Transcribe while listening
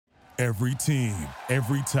Every team,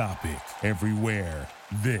 every topic, everywhere.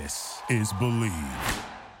 This is Believe.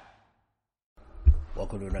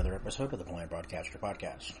 Welcome to another episode of the Blind Broadcaster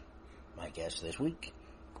Podcast. My guest this week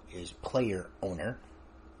is player owner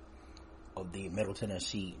of the Middle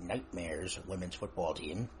Tennessee Nightmares women's football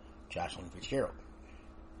team, Jocelyn Fitzgerald.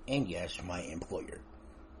 And yes, my employer.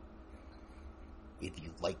 If you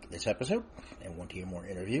like this episode and want to hear more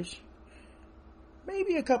interviews,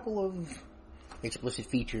 maybe a couple of explicit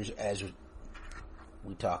features as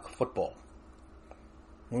we talk football,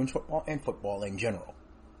 women's football, and football in general.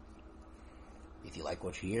 If you like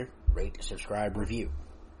what you hear, rate, subscribe, review.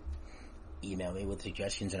 Email me with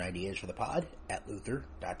suggestions and ideas for the pod at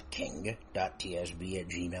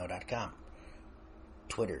luther.king.tsb@gmail.com.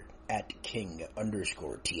 Twitter at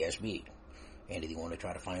king_tsb. And if you want to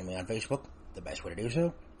try to find me on Facebook, the best way to do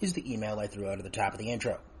so is the email I threw out at the top of the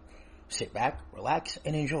intro. Sit back, relax,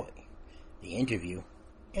 and enjoy the interview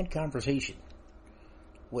and conversation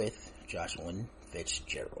with Jocelyn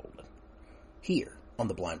Fitzgerald here on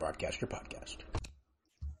the Blind Broadcaster Podcast.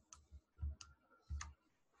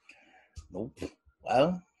 Nope.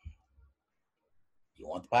 Well, you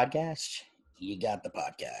want the podcast? You got the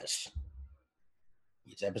podcast.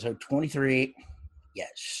 It's episode 23.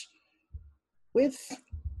 Yes. With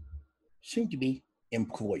soon-to-be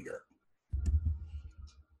employer.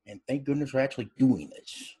 And thank goodness we're actually doing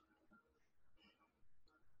this.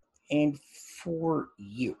 And for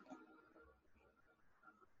you,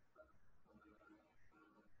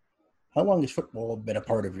 how long has football been a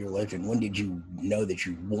part of your life, and when did you know that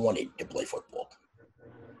you wanted to play football?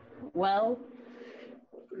 Well,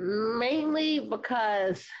 mainly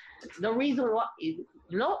because the reason why,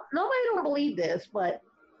 nobody don't believe this, but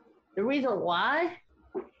the reason why,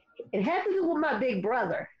 it had to do with my big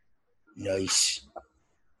brother. Nice.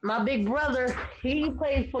 My big brother, he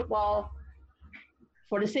played football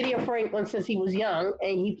for the city of Franklin since he was young,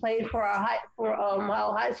 and he played for our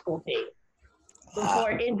high school team.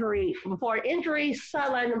 Before injury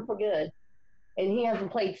sidelined him for good, and he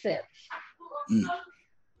hasn't played since.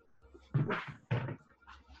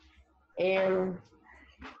 And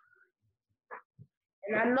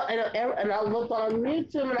I know, and I looked on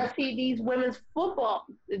YouTube and I see these women's football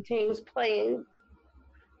teams playing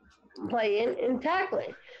and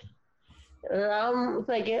tackling. And I'm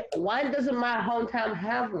thinking, why doesn't my hometown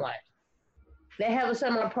have one? They have a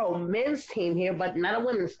semi-pro men's team here, but not a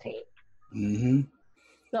women's team. Mm-hmm.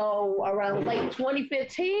 So around late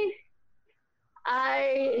 2015,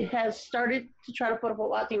 I had started to try to put a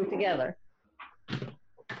football team together.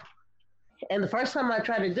 And the first time I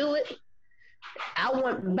tried to do it, I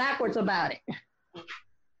went backwards about it.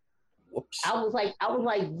 Whoops. I was like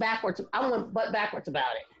backwards. I went backwards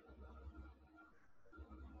about it.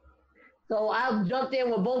 So I jumped in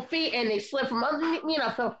with both feet, and they slipped from underneath me, and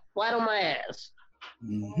I fell flat on my ass.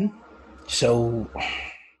 Mm-hmm. So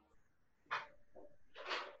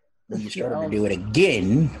when you started to do it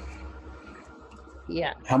again,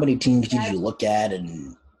 yeah. How many teams did you look at,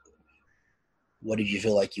 and what did you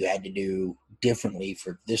feel like you had to do differently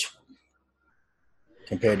for this one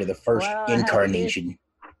compared to the first incarnation?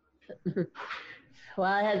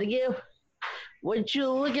 I had to give. What you're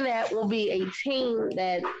looking at will be a team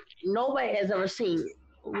that nobody has ever seen.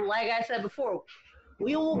 Like I said before,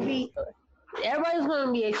 everybody's going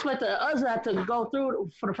to be expecting us to go through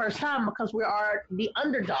it for the first time because we are the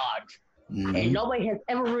underdogs. Mm-hmm. And nobody has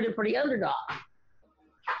ever rooted for the underdog.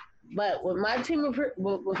 But with my team,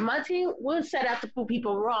 we'll set out to prove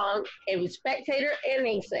people wrong, every spectator and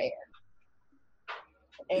naysayer.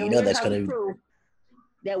 And that's going to prove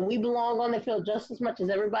that we belong on the field just as much as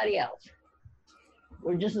everybody else.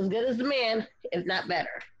 We're just as good as the man, if not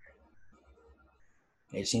better.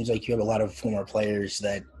 It seems like you have a lot of former players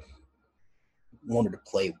that wanted to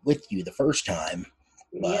play with you the first time,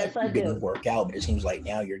 but yes, I it didn't do. work out. But it seems like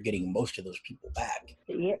now you're getting most of those people back.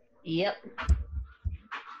 Yep.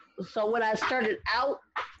 So when I started out,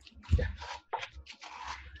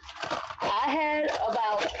 I had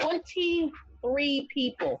about 23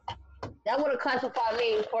 people. That would have classified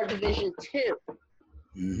me for Division II.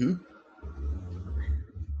 Mm-hmm.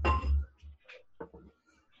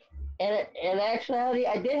 And in actuality,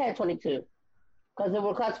 I did have 22 because it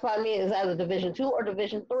would classify me as either Division II or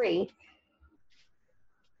Division III,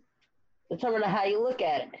 determining how you look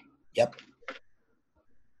at it. Yep.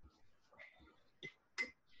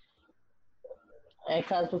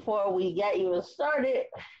 Because before we got even started,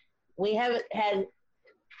 we haven't had.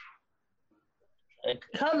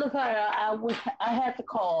 Come to find out, I had to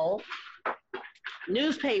call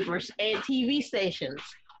newspapers and TV stations,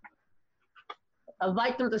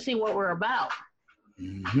 invite them to see what we're about.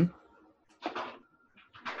 Mm-hmm.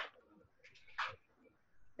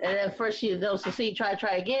 And then first they'll succeed, try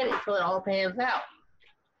again until it all pans out.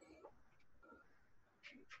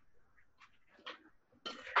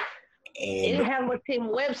 And they didn't have a team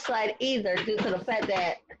website either due to the fact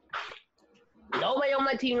that nobody on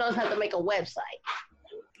my team knows how to make a website.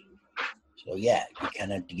 So, yeah, you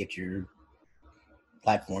kind of have to get your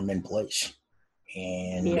platform in place.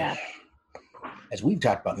 And as we've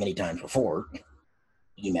talked about many times before,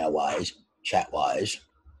 email-wise, chat-wise,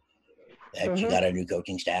 that you got a new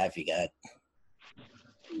coaching staff, you got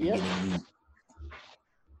getting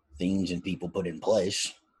things and people put in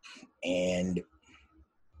place. And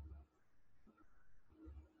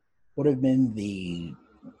what have been the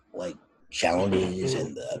challenges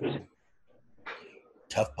and the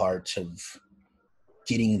tough parts of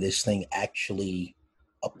getting this thing actually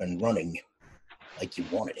up and running like you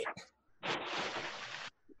wanted it?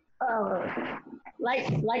 Like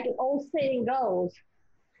an old saying goes,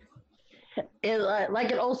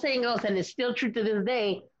 and it's still true to this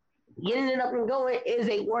day, getting it up and going is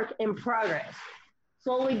a work in progress.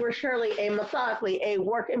 Slowly but surely, and methodically, a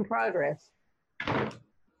work in progress.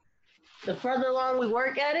 The further along we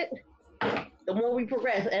work at it, the more we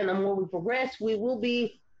progress. And the more we progress, we will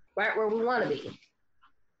be right where we want to be.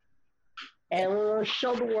 And we'll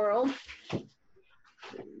show the world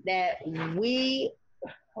that we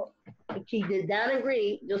keep it down and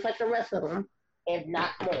gritty, just like the rest of them, if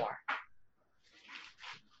not more.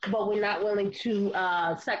 But we're not willing to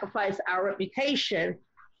sacrifice our reputation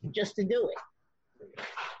just to do it.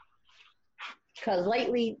 Because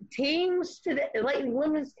lately,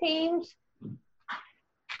 women's teams,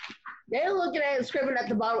 they're looking at it, scribbling at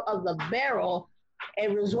the bottom of the barrel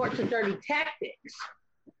and resort to dirty tactics,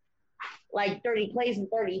 like 30 plays and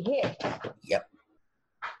 30 hits. Yep.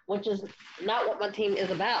 Which is not what my team is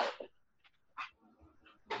about.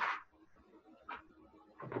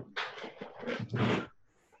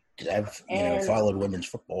 Because I've followed women's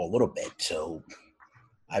football a little bit, so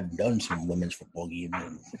I've done some women's football games.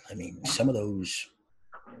 And, some of those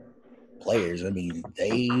players,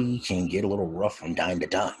 they can get a little rough from time to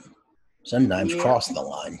time. Sometimes crossing the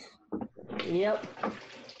line. Yep.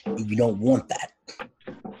 You don't want that.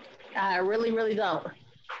 I really, really don't.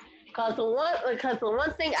 Because the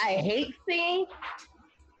one thing I hate seeing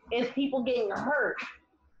is people getting hurt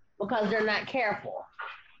because they're not careful.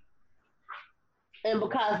 And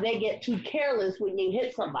because they get too careless when you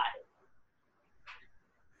hit somebody.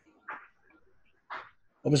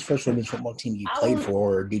 What was the first women's football team you played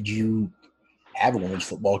for? Or did you have a women's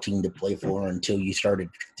football team to play for until you started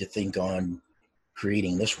to think on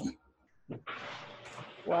creating this one?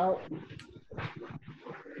 Well,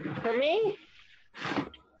 for me,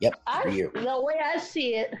 for you. The way I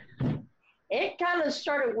see it, it kind of actually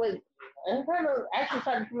started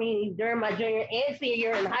for me during my junior and senior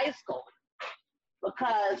year in high school.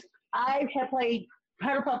 Because I had played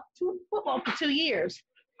football for 2 years.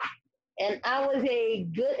 And I was a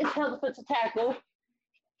good defensive tackle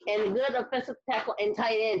and a good offensive tackle and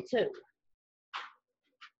tight end too.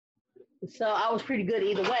 So I was pretty good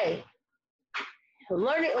either way.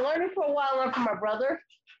 Learning for a while, learned from my brother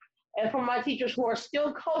and from my teachers who are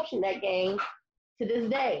still coaching that game to this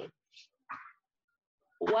day.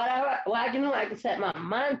 What I can do, I can set my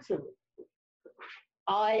mind to it.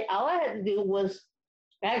 All I had to do was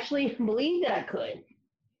actually believe that I could.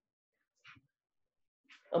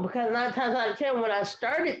 Because 9 times out of 10, when I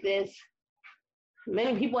started this,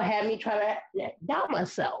 many people had me try to doubt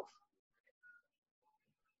myself.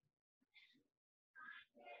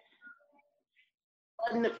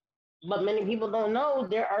 But many people don't know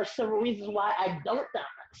there are several reasons why I don't doubt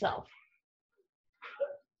myself.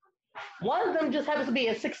 One of them just happens to be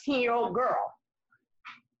a 16-year-old girl.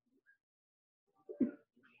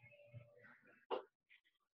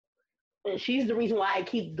 And she's the reason why I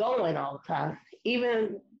keep going all the time.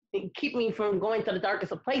 Even keep me from going to the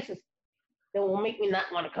darkest of places that will make me not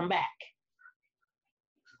want to come back.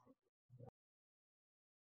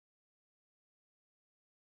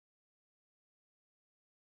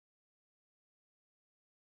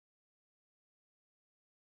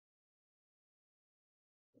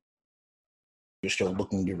 You're still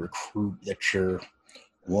looking to recruit that you're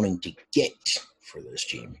wanting to get for this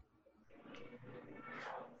team?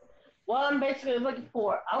 What I'm basically looking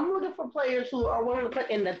for players who are willing to put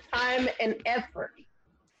in the time and effort.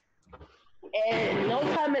 And no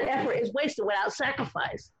time and effort is wasted without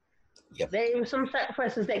sacrifice. Yep. There are some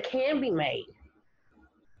sacrifices that can be made.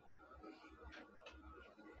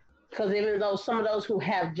 Because even though some of those who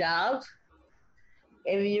have jobs,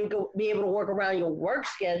 if you go be able to work around your work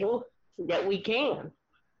schedule, that we can.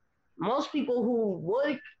 Most people who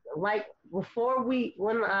would, like, before we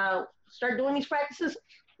start doing these practices,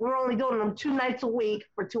 we're only doing them 2 nights a week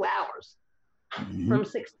for 2 hours, from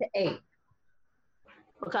 6 to 8,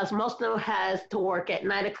 because most of them has to work at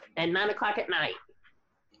 9 o'clock at night.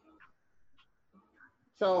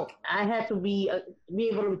 So I had to be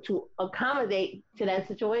able to accommodate to that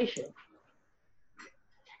situation.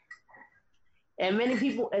 And many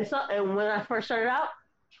people, and when I first started out,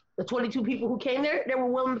 the 22 people who came there, they were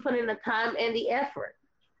willing to put in the time and the effort.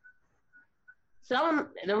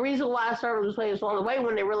 The reason why I started this way was on the way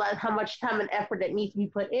when they realized how much time and effort that needs to be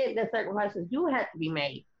put in, that sacrifices do have to be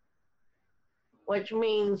made, which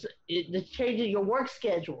means the change of your work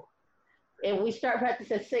schedule. And we start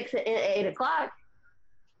practice at 6 and 8 o'clock,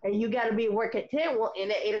 and you got to be at work at 10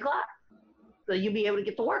 and at 8 o'clock, so you'll be able to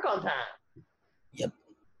get to work on time. Yep.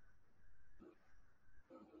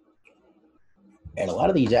 And a lot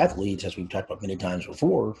of these athletes, as we've talked about many times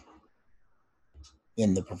before,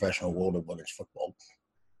 in the professional world of women's football,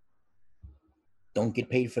 don't get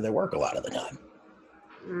paid for their work a lot of the time.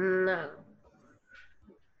 No.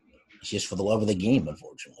 It's just for the love of the game,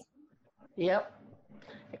 unfortunately. Yep.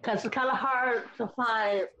 Because it's kind of hard to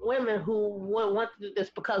find women who want to do this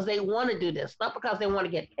because they want to do this, not because they want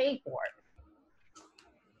to get paid for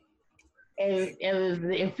it.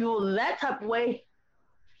 And if you're that type of way,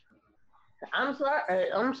 I'm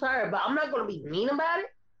sorry, but I'm not going to be mean about it,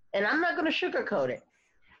 and I'm not going to sugarcoat it.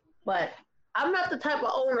 But I'm not the type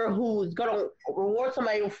of owner who's going to reward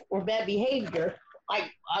somebody for bad behavior,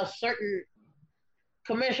 like a certain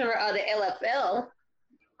commissioner of the LFL.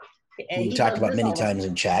 And we talked about many times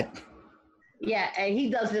in chat. Yeah, and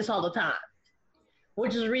he does this all the time,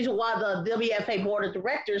 which is the reason why the WFA board of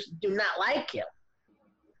directors do not like him.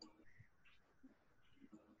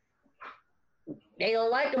 They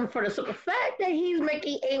don't like him for the simple fact that he's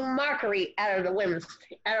making a mockery out of the women's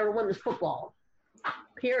football.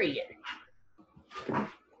 Period.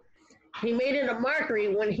 He made it a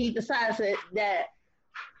mockery when he decides that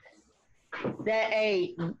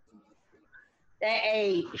a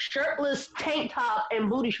shirtless tank top and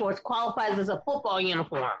booty shorts qualifies as a football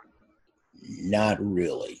uniform. Not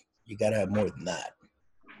really. You got to have more than that.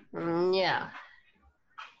 Yeah.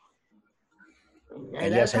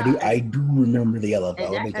 And yes, I do remember the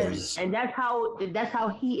LFL because that's how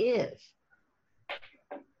he is.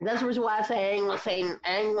 That's the reason why I say I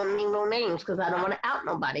ain't gonna name no names, because I don't want to out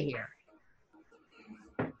nobody here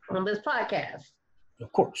on this podcast.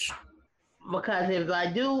 Of course. Because if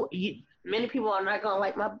I do, many people are not gonna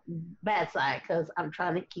like my bad side, because I'm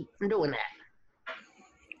trying to keep from doing that.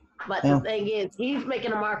 But the thing is, he's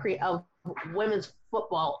making a mockery of women's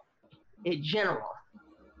football in general.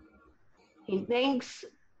 He thinks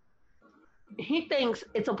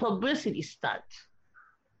it's a publicity stunt.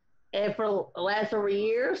 And for the last 3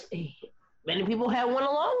 years, many people have went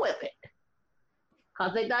along with it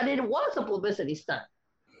because they thought it was a publicity stunt.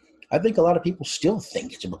 I think a lot of people still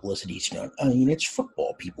think it's a publicity stunt. I mean, it's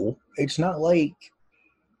football, people. It's not like,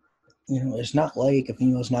 it's not like a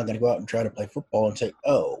female's not going to go out and try to play football and say,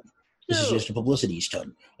 oh, this is just a publicity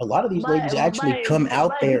stunt. A lot of these ladies actually come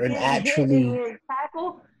out there and actually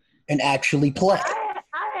play.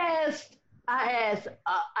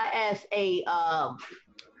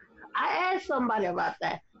 I asked somebody about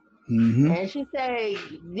that, and she said,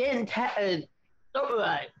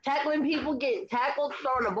 tackling people, getting tackled,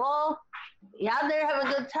 throwing the ball, y'all there having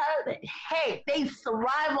a good time. Hey, they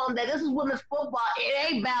survive on that. This is women's football.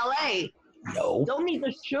 It ain't ballet. No. Don't need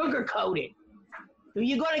to sugarcoat it. If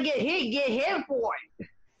you're gonna get hit for it.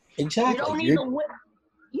 Exactly. You don't need to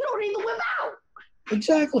whip out.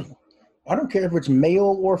 Exactly. I don't care if it's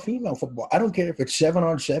male or female football. I don't care if it's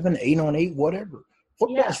 7-on-7, 8-on-8, whatever.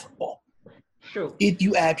 Football's football. True. If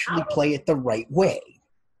you actually play it the right way.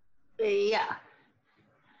 Yeah.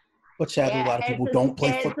 But sadly, a lot of people don't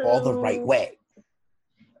play football the right way.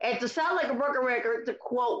 And to sound like a broken record, to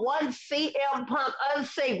quote one CM Punk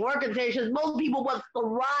unsafe work conditions, most people must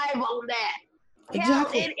thrive on that.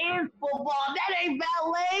 Exactly. Hell, it is football. That ain't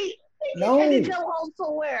ballet. No. Can you tell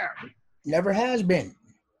somewhere? Never has been.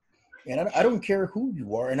 And I don't care who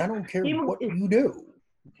you are, and I don't care what you do.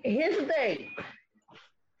 Here's the thing.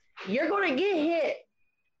 You're going to get hit,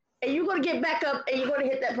 and you're going to get back up, and you're going to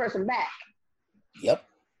hit that person back. Yep.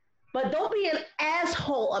 But don't be an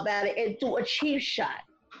asshole about it and do a cheap shot.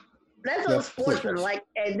 That's unsportsmanlike,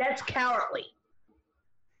 and that's cowardly.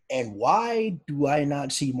 And why do I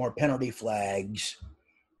not see more penalty flags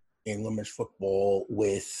in women's football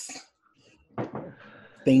with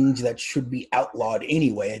things that should be outlawed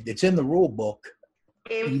anyway? It's in the rule book.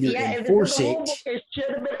 Either enforce it. It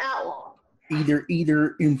should have been outlawed. Either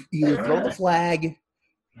throw the flag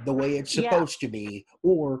the way it's supposed to be,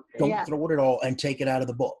 or don't throw it at all and take it out of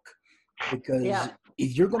the book. Because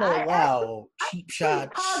if you're going to allow cheap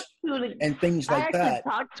shots and things like that.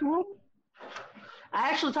 I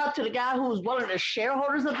actually talked to the guy who was one of the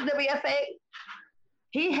shareholders of the WFA.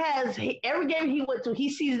 Every game he went to, he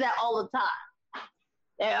sees that all the time.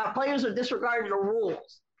 Our players are disregarding the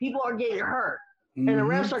rules. People are getting hurt. And the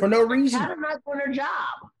refs are for no reason. Kind of not doing their job.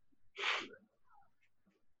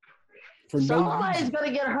 Somebody's going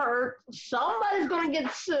to get hurt. Somebody's going to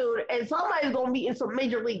get sued. And somebody's going to be in some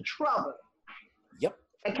major league trouble. Yep.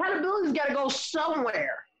 Accountability's got to go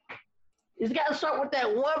somewhere. It's got to start with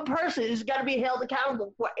that one person who's got to be held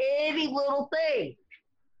accountable for any little thing.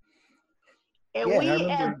 And we,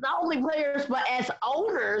 as not only players, but as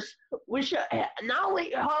owners, we should not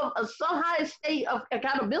only have some high state of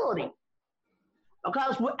accountability.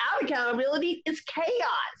 Because without accountability, it's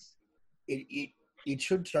chaos. It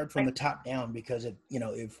should start from the top down because,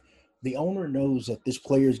 if the owner knows that this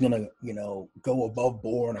player is going to, go above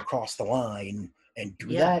board and across the line and do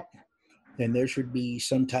that, then there should be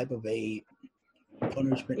some type of a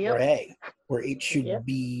punishment where it should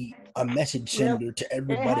be a message sender to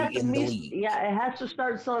everybody in the league. Yeah, it has to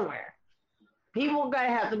start somewhere. People are going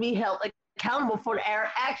to have to be held accountable for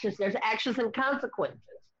their actions. There's actions and consequences.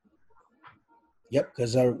 Yep,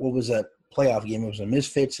 because what was that playoff game? It was a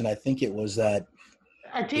Misfits, and I think it was that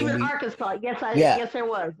a team in Arkansas. Yes, there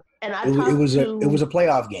was. And it was a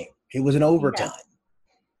playoff game. It was an overtime,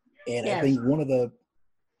 and I think one of the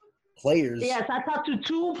players. Yes, I talked to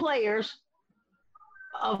two players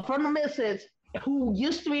from the Misfits who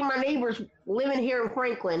used to be my neighbors living here in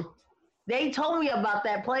Franklin. They told me about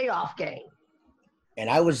that playoff game. And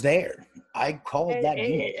I was there. I called that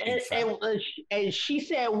game. And she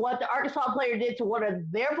said what the Arkansas player did to one of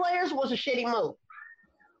their players was a shitty move.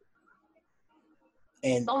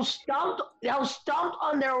 And those stomped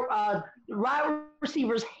on their wide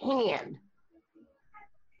receiver's hand.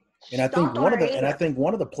 And I think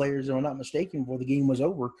one of the players, if I'm not mistaken, before the game was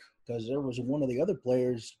over, because there was one of the other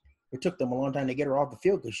players. It took them a long time to get her off the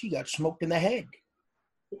field because she got smoked in the head.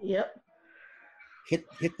 Yep. Hit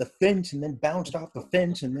the fence and then bounced off the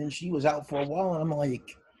fence, and then she was out for a while. And I'm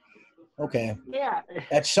like, okay. Yeah.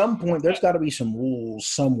 At some point, there's got to be some rules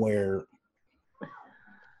somewhere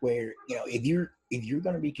where if you're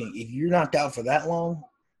knocked out for that long,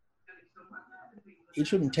 it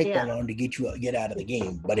shouldn't take that long to get out of the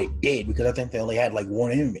game, but it did because I think they only had like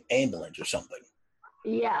one ambulance or something.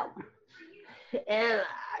 Yeah. And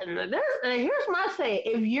here's my say: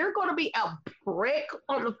 if you're going to be a prick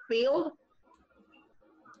on the field,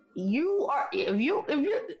 if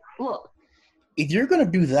you're going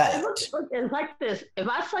to do that, it's like this. If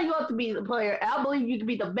I say you have to be the player, I believe you can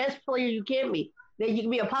be the best player you can be. Then you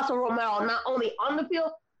can be Apostle Romero not only on the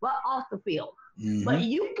field but off the field. Mm-hmm. But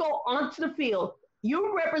you go onto the field,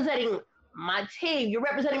 you're representing my team. You're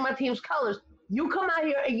representing my team's colors. You come out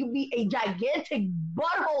here and you be a gigantic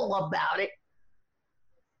butthole about it.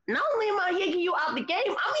 Not only am I yanking you out the game,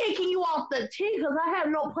 I'm yanking you off the team because I have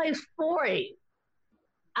no place for it.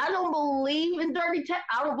 I don't believe in dirty tactics.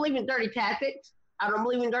 I don't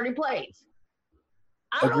believe in dirty plays.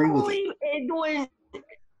 I don't believe in doing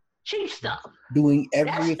cheap stuff. Doing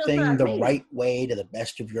everything the right way to the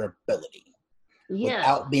best of your ability. Yeah.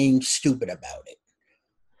 Without being stupid about it.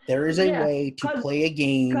 There is a way to play a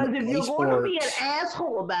game. Because if you're going to be an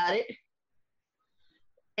asshole about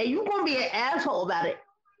it,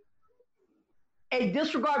 and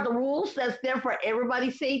disregard the rules that's there for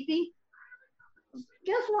everybody's safety,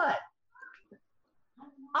 guess what?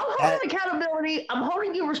 I'm holding accountability. I'm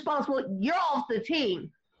holding you responsible. You're off the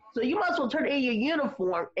team. So you might as well turn in your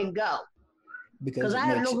uniform and go. Because I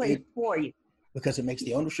have no place for you. Because it makes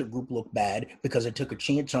the ownership group look bad, because it took a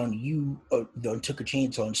chance on you, took a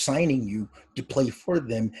chance on signing you to play for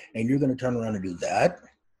them, and you're going to turn around and do that.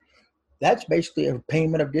 That's basically a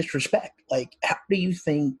payment of disrespect. Like, how do you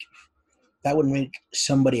think that would make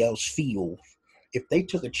somebody else feel if they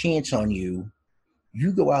took a chance on you,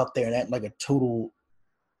 you go out there and act like a total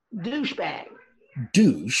douchebag,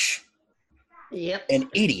 an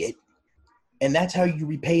idiot, and that's how you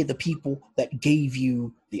repay the people that gave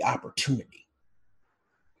you the opportunity.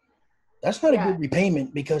 That's not a good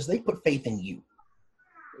repayment because they put faith in you.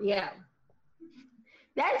 Yeah.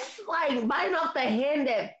 That's like biting off the hand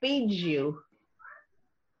that feeds you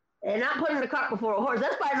and not putting the cart before a horse.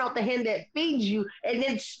 That's biting off the hand that feeds you and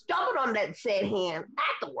then stomping on that said hand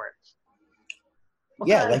afterwards.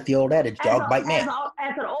 Because like the old adage, dog bite man.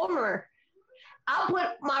 As an owner,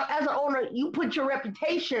 you put your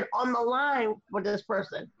reputation on the line for this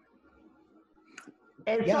person.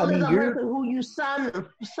 And so does the person who you sign them.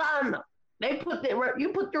 You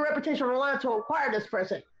put your reputation on the line to acquire this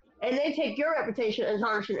person. and they take your reputation and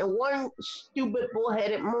tarnish it in one stupid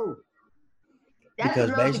bullheaded move. That's because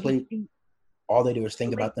enough basically all they do is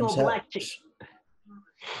think about themselves.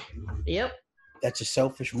 Yep. That's a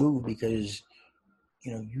selfish move because,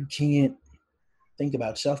 you can't think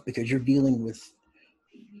about self because you're dealing with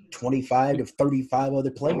 25 to 35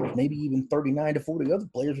 other players, maybe even 39 to 40 other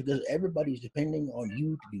players, because everybody's depending on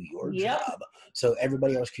you to do your job so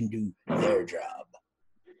everybody else can do their job.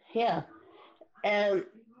 Yeah. And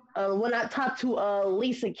when I talked to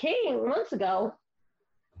Lisa King months ago,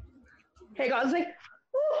 hey guys, I was like,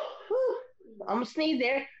 I'm gonna sneeze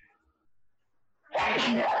there.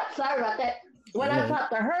 Sorry about that. When I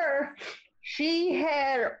talked to her, she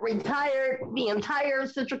had retired the entire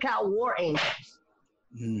Central Cal War Angels.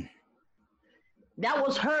 Mm. That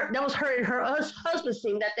was her and her husband's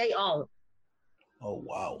team that they own. Oh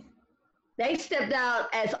wow! They stepped down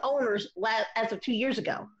as owners as of 2 years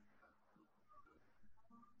ago.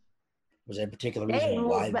 Was there a particular reason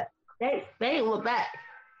why? They didn't look back.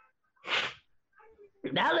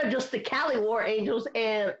 Now they're just the Cali War Angels,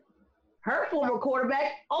 and her former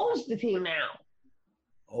quarterback owns the team now.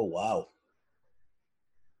 Oh wow!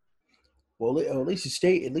 Well, at least it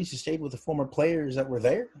stayed with the former players that were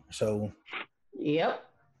there. So, yep,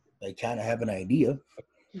 they kind of have an idea.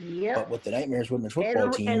 Yep. But with the Nightmares women's football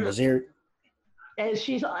team, was there? And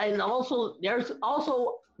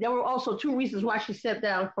there were also two reasons why she stepped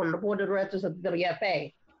down from the board of directors of the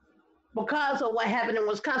WFA. Because of what happened in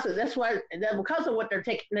Wisconsin. Because of what they're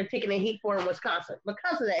taking the heat for in Wisconsin.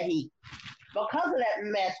 Because of that heat. Because of that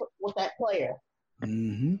mess with that player.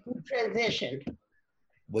 Mm-hmm. Who transitioned.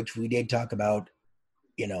 Which we did talk about,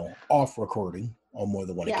 off recording on more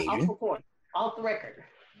than one occasion. Off the record.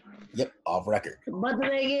 Yep, off record. But the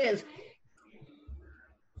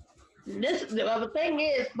thing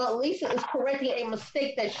is, but Lisa is correcting a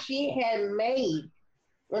mistake that she had made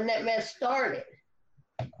when that mess started.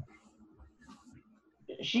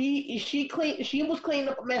 She was cleaning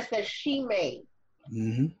up a mess that she made.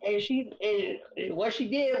 Mm-hmm. And what she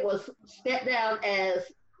did was step down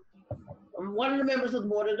as one of the members of the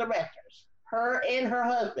board of directors, her and her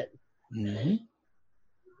husband. Mm-hmm.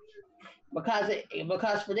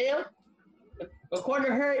 Because for them, according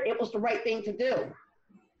to her, it was the right thing to do.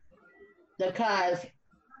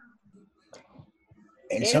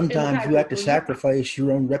 And sometimes you have to sacrifice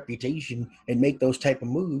your own reputation and make those type of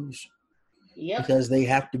moves. Yep. Because they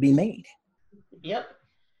have to be made. Yep.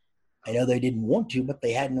 I know they didn't want to, but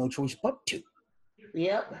they had no choice but to.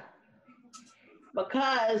 Yep.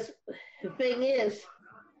 Because the thing is,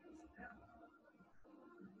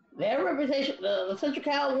 their reputation, the Central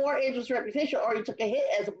Cal War Angels' reputation already took a hit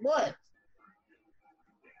as it was.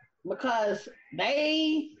 Because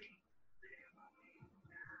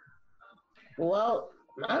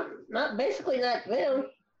not them,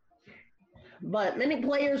 but many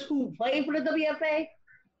players who played for the WFA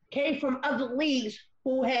came from other leagues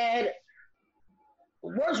who had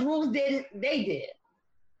worse rules than they did.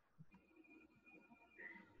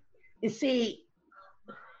 You see,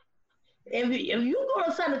 if you go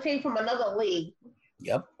to sign a team from another league,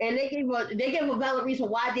 yep, and they gave a valid reason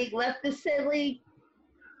why they left this said league,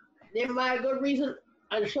 then by a good reason,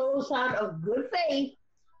 and show a sign of good faith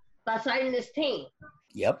by signing this team.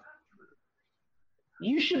 Yep.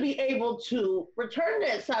 You should be able to return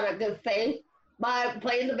that sign of good faith by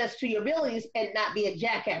playing the best to your abilities and not be a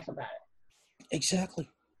jackass about it. Exactly.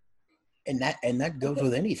 And that goes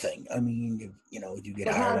with anything. I mean, if you get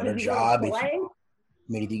hired on a job,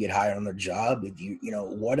 if you get hired on a job, if you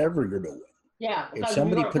whatever you're doing. Yeah. If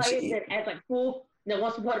somebody puts it as a fool that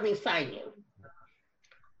wants to put me sign you.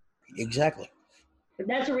 Exactly. And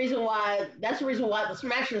that's the reason why the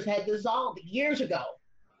Smashers had dissolved years ago.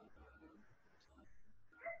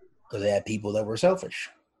 Because they had people that were selfish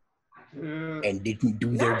and didn't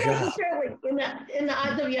do their job. Not necessarily in the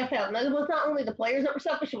IWFL. Now, it was not only the players that were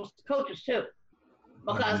selfish, it was the coaches too.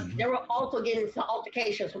 Because they were also getting into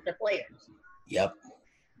altercations with their players. Yep.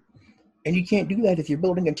 And you can't do that if you're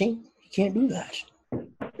building a team. You can't do that.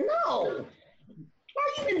 No.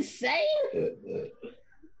 Are you insane?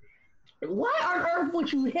 Why on earth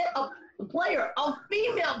would you hit a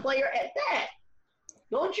female player at that?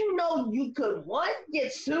 Don't you know you could, one,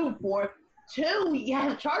 get sued for, two, you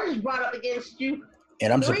have charges brought up against you.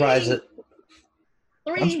 And I'm surprised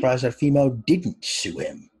that female didn't sue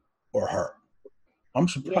him or her. I'm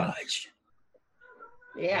surprised.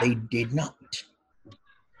 Yeah. They did not.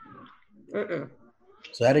 Mm-mm.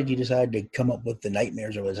 So how did you decide to come up with the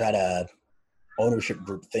Nightmares, or was that a ownership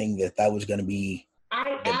group thing that was going to be?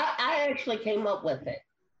 I actually came up with it.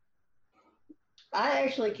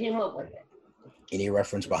 Any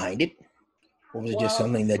reference behind it? Or was it just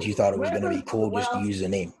something that you thought it was going to be cool just to use the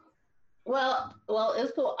name? Well,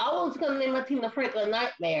 it's cool. I was going to name my team the Franklin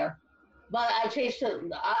Nightmare, but I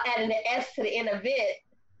added an S to the end of it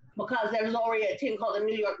because there was already a team called the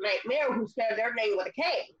New York Nightmare who spelled their name with a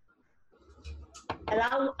K. And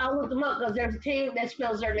I looked them up because there's a team that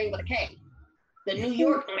spells their name with a K. The New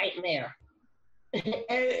York Nightmare.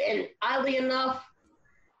 and oddly enough,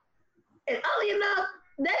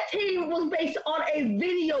 that team was based on a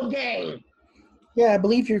video game. Yeah, I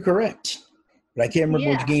believe you're correct. But I can't remember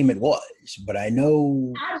which game it was. But I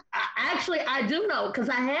know. I do know because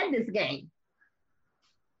I had this game.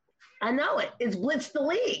 I know it. It's Blitz the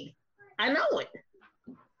League. I know it.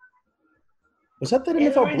 Was that the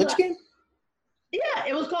NFL Blitz game? Yeah,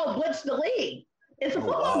 it was called Blitz the League. It's a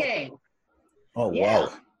football game. Oh,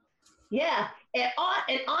 wow. Yeah. And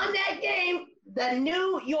on that game, the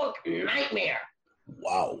New York Nightmare.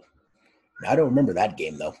 Wow. I don't remember that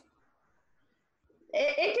game, though.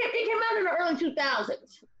 It came out in the early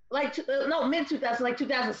 2000s. Mid-2000s, like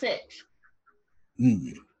 2006.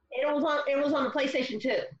 Mm. It was on the PlayStation 2.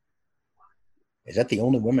 Is that the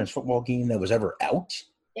only women's football game that was ever out?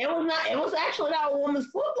 It was not. It was actually not a women's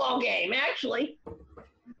football game, actually.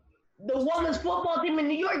 The women's football team in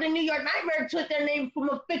New York, the New York Nightmare, took their name from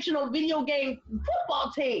a fictional video game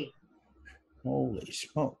football team. Holy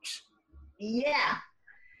smokes. Yeah.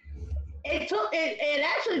 It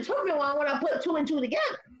actually took me a while when I put two and two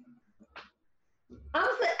together.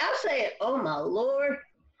 I said, oh my Lord,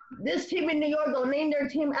 this team in New York will name their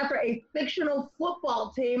team after a fictional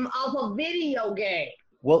football team of a video game.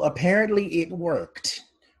 Well, apparently it worked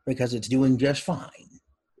because it's doing just fine.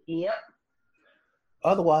 Yep.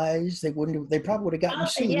 Otherwise, they probably would have gotten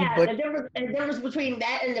sued. Yeah, but the difference between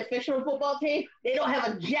that and the fictional football team, they don't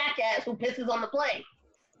have a jackass who pisses on the plate.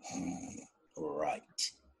 Right.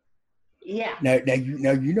 Yeah. Now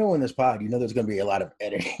you know in this pod, there's going to be a lot of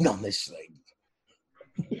editing on this thing.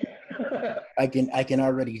 I can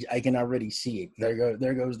already see it.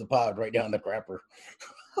 There goes the pod right down the crapper.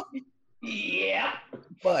 Yeah.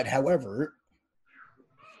 But however,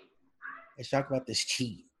 let's talk about this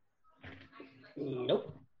team.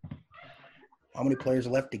 Nope. How many players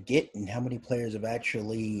are left to get, and how many players have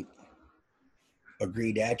actually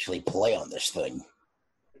agreed to actually play on this thing?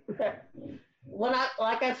 When I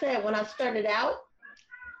started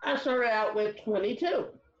out with 22.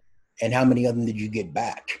 And how many of them did you get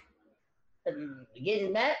back? I'm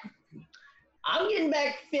getting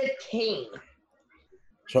back 15.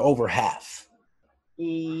 So over half.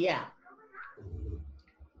 Yeah.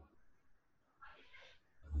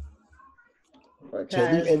 So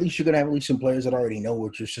at least you're going to have at least some players that already know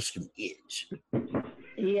what your system is.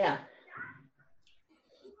 Yeah.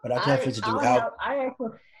 But I can't figure out. I actually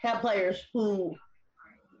have players who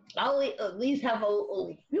I'll at least have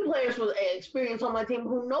a few players with experience on my team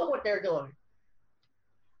who know what they're doing.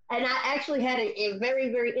 And I actually had a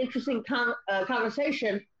very, very interesting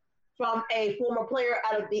conversation from a former player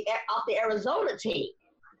off the Arizona team.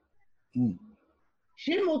 Mm.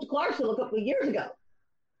 She moved to Clarksville a couple of years ago.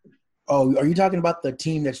 Oh, are you talking about the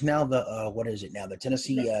team that's now the what is it now? The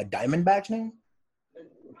Tennessee Diamondbacks now?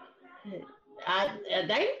 I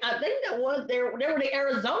think that was they were the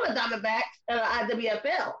Arizona Diamondbacks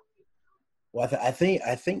IWFL. Well, I think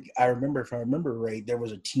I remember, if I remember right, there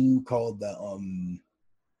was a team called the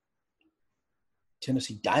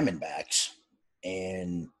Tennessee Diamondbacks,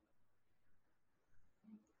 and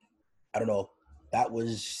I don't know if that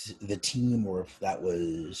was the team or if that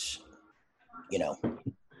was,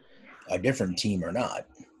 a different team or not.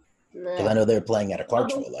 Because I know they're playing out of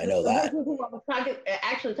Clarksville. I know that. Who I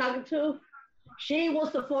was talking to, she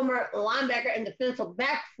was the former linebacker and defensive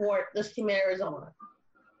back for this team in Arizona.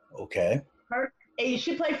 Okay.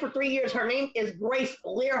 She played for 3 years. Her name is Grace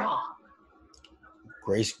Learhoff.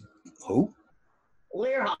 Grace who?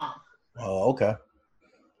 Learhoff. Oh, okay.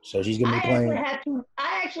 So she's gonna be playing.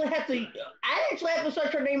 I actually had to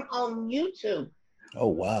search her name on YouTube. Oh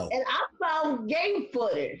wow! And I found game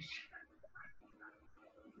footage.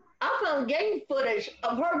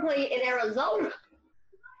 Of her playing in Arizona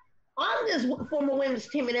on this former women's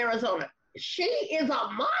team in Arizona. She is a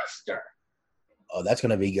monster. Oh, that's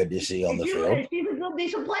gonna be good to see on the field. She's a good,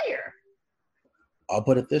 decent player. I'll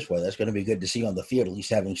put it this way: that's gonna be good to see on the field. At least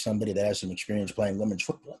having somebody that has some experience playing women's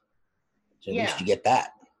football. So at least you get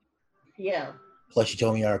that. Yeah. Plus, you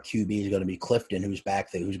told me our QB is going to be Clifton, who's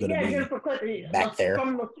back there, who's going to be back there.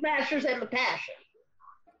 From the Smashers and the Passion.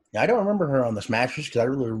 Now, I don't remember her on the Smashers because I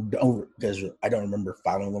don't remember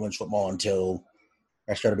following women's football until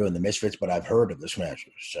I started doing the Misfits, but I've heard of the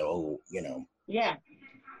Smashers, so, Yeah.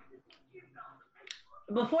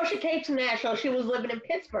 Before she came to Nashville, she was living in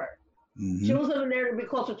Pittsburgh. Mm-hmm. She was living there to be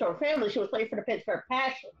closer to her family. She was playing for the Pittsburgh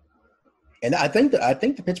Passion. And I think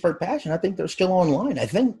the Pittsburgh Passion, I think they're still online. I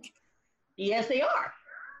think. Yes, they are.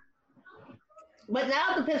 But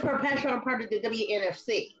now the Pittsburgh Passion are part of the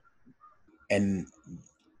WNFC. And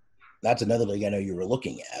that's another league I know you were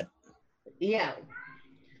looking at. Yeah.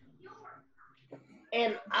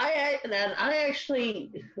 And I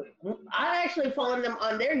actually followed them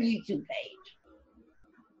on their YouTube page.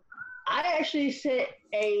 I actually sent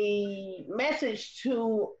a message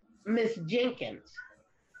to Miss Jenkins.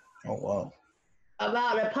 Oh, wow.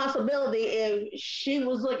 About a possibility if she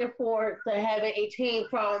was looking forward to having a team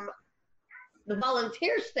from the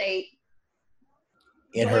volunteer state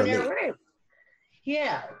in her league. Rank.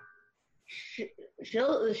 Yeah. She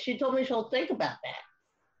told me she'll think about that.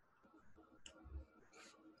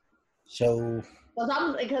 So,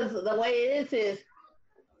 because the way it is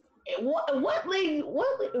what way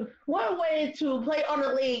to play on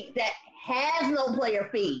a league that has no player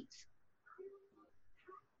fees,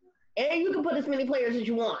 and you can put as many players as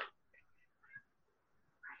you want,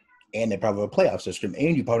 and they probably have a playoff system,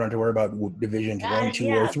 and you probably don't have to worry about divisions 1, 2,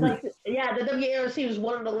 or 3. Yeah, the WNFC was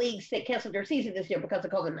one of the leagues that canceled their season this year because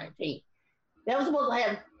of COVID-19. They were supposed to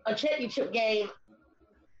have a championship game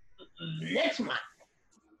next month.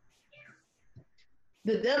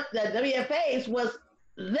 The WFA's was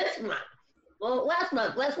this month. Well,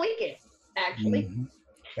 last weekend, actually. Mm-hmm.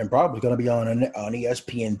 And probably going to be on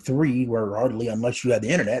ESPN3, where hardly, unless you have the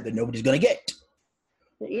internet, that nobody's going to get.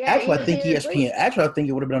 Yeah, actually, I think ESPN. Actually, I think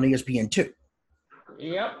it would have been on ESPN2.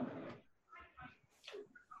 Yep.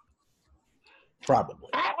 Probably.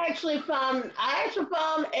 I actually found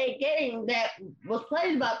a game that was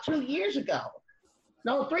played about 2 years ago.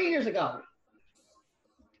 No, 3 years ago.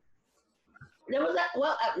 There was that.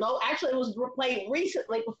 Well, no, actually, it was played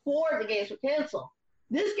recently before the games were canceled.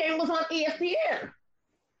 This game was on ESPN.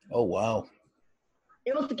 Oh, wow.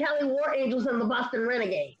 It was the Cali War Angels and the Boston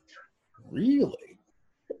Renegades. Really?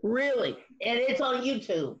 Really. And it's on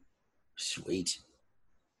YouTube. Sweet.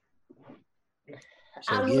 So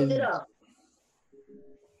I looked it up.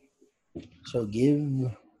 So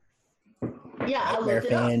give Nightmare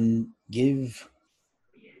give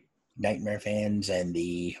Nightmare fans and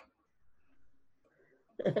the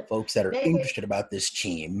folks that are interested about this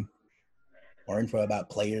team more info about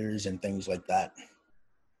players and things like that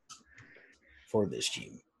for this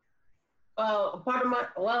team.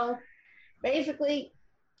 Basically,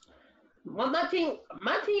 what my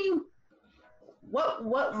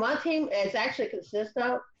team is actually consists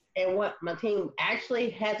of, and what my team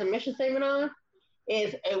actually has a mission statement on,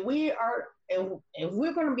 is if we're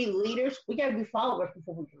going to be leaders, we got to be followers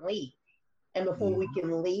before we can lead, and before we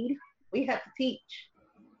can lead, we have to teach.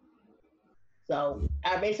 So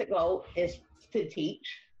our basic goal is to teach,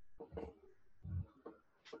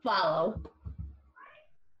 follow,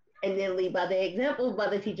 and then lead by the example by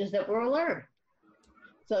the teachers that we'll learn.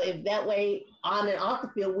 So if that way, on and off the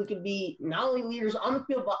field, we can be not only leaders on the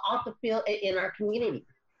field, but off the field and in our community.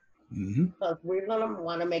 Mm-hmm. Because we're going to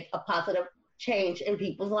want to make a positive change in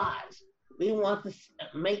people's lives. We want to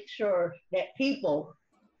make sure that people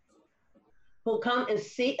who come and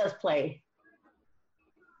see us play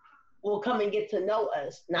will come and get to know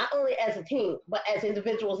us, not only as a team, but as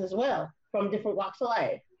individuals as well, from different walks of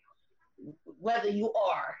life. Whether you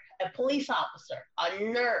are a police officer, a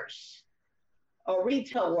nurse, a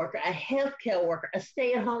retail worker, a healthcare worker, a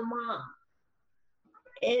stay-at-home mom,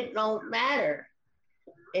 it don't matter.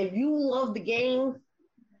 If you love the game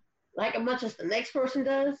like as much as the next person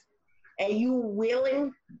does, and you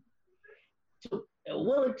willing to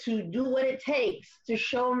do what it takes to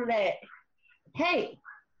show them that, hey,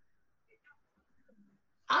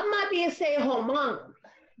 I might be a stay-at-home mom,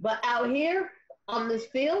 but out here on this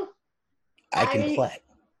field, I can play.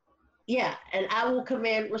 Yeah, and I will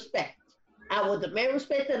command respect. I will demand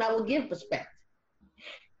respect, and I will give respect.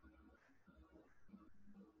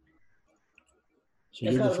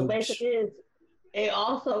 So because the basic is, it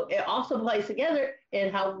also plays together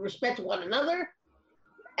in how we respect one another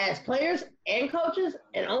as players and coaches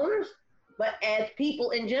and owners, but as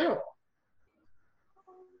people in general.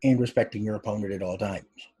 And respecting your opponent at all times.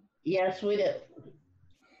 Yes, we do.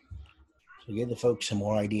 So give the folks some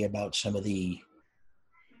more idea about some of the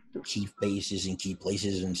key bases and key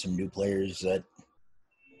places and some new players that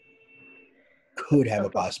could have a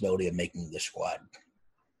possibility of making the squad.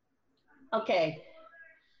 Okay.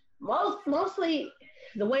 Mostly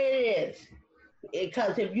the way it is,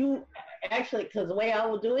 because the way I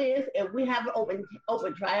will do it is, if we have open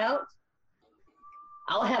tryouts,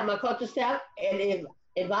 I'll have my coaching staff, and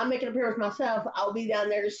if I make an appearance myself, I'll be down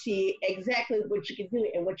there to see exactly what you can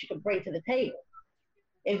do and what you can bring to the table.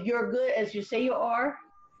 if you're good as you say you are,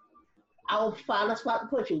 I'll find a spot to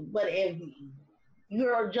put you. But if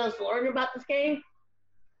you're just learning about this game,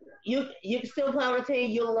 you can still play on the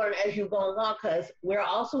team. You'll learn as you go along because we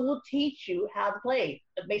also will teach you how to play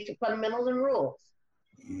the basic fundamentals and rules,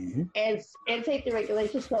 and safety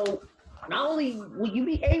regulations. So not only will you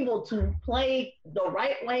be able to play the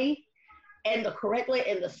right way and the correct way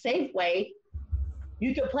and the safe way,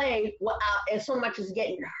 you can play without as so much as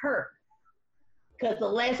getting hurt. Because the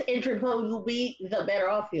less injured you'll be, the better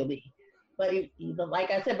off you'll be. But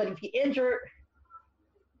like I said, if you're injured,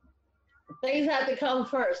 things have to come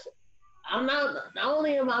first. I'm not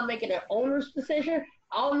only am I making an owner's decision,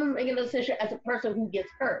 I'm making a decision as a person who gets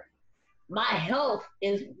hurt. My health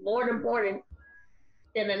is more important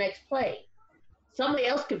than the next play. Somebody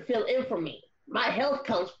else can fill in for me. My health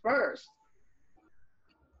comes first.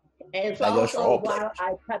 And it's also why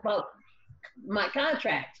I type up my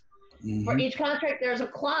contract. For each contract, there's a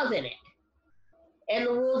clause in it. And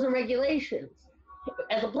the rules and regulations.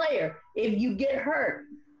 As a player, if you get hurt,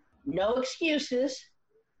 no excuses,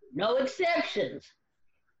 no exceptions,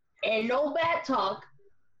 and no bad talk.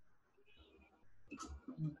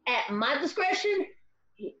 At my discretion,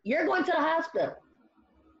 you're going to the hospital.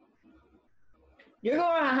 You're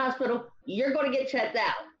going to the hospital. You're going to get checked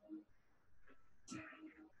out.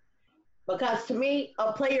 Because to me,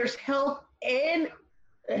 a player's health and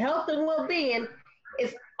well-being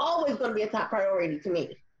is always going to be a top priority to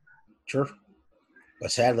me. Sure.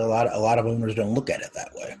 But sadly, a lot of owners don't look at it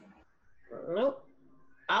that way. Nope.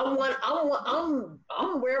 I'm one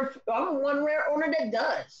rare owner that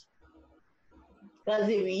does.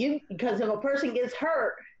 Because if a person gets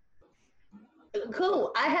hurt,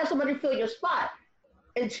 cool, I have somebody fill your spot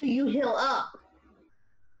until you heal up.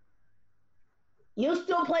 You'll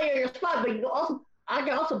still play in your spot, but I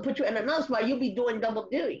can also put you in another spot. You'll be doing double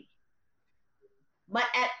duty. But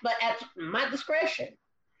at my discretion,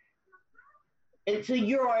 until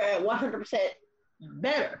you're at 100%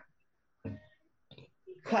 better.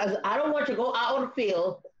 Because I don't want you to go out on the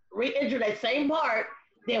field, re-injure that same part,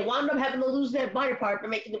 then wind up having to lose that body part to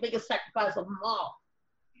make the biggest sacrifice of them all.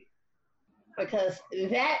 Because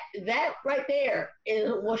that right there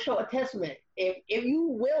will show a testament. If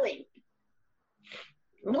you willing,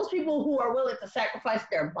 most people who are willing to sacrifice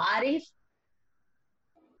their bodies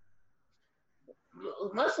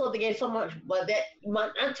must love the game so much, but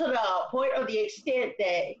not to the point or the extent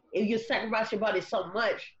that if you sacrifice your body so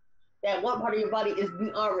much that one part of your body is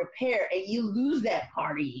beyond repair and you lose that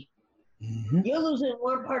part of you. You're losing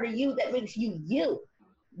one part of you that makes you you,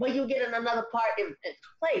 but you get another part in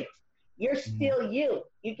place. You're still you.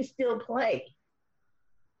 You can still play.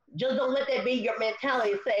 Just don't let that be your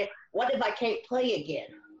mentality. Say, what if I can't play again?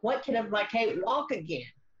 What if I can't walk again?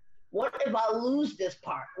 What if I lose this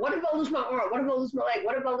part? What if I lose my arm? What if I lose my leg?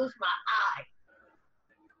 What if I lose my eye?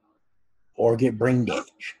 Or get brain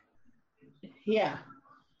damage. Yeah.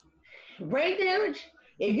 Brain damage?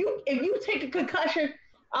 If you take a concussion,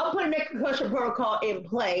 I'm putting that concussion protocol in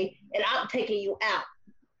play and I'm taking you out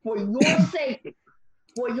for your safety.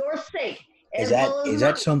 For your sake. Is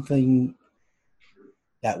that something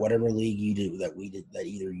that whatever league you do that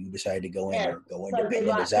either you decide to go in or go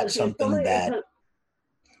independent, is that something that,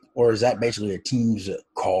 or is that basically a team's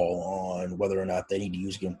call on whether or not they need to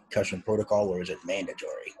use concussion protocol, or is it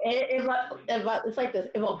mandatory? It's like this: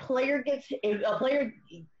 if a player gets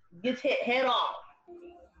hit head on,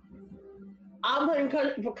 I'm putting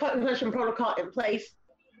concussion protocol in place.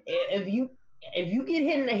 If you get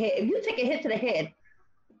hit in the head, if you take a hit to the head,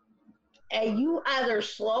 and you either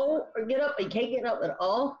slow or get up and can't get up at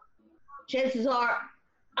all, chances are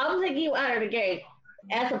I'm taking you out of the game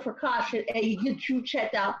as a precaution and you get you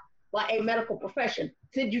checked out by a medical profession,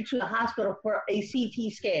 send you to the hospital for a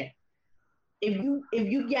CT scan. If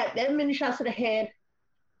you get that many shots to the head,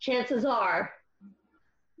 chances are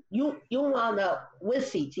you'll wind up with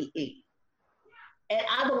CTE. And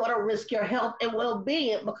I don't want to risk your health and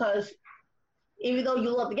well-being because even though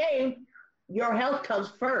you love the game, your health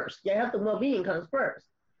comes first. Your health and well-being comes first.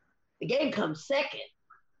 The game comes second.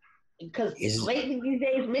 Because lately these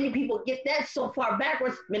days, many people get that so far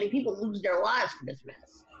backwards, many people lose their lives for this mess.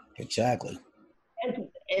 Exactly.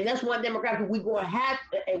 And that's one demographic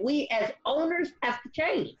we as owners have to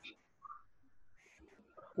change.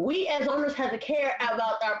 We as owners have to care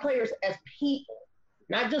about our players as people,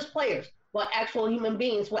 not just players, but actual human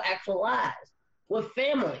beings with actual lives, with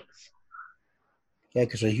families. Yeah,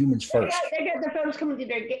 because the humans first. They got their families coming to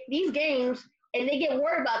these games, and they get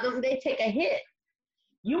worried about them. They take a hit.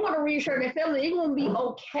 You want to reassure their family they're going to be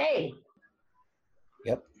okay.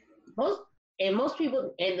 Yep. Most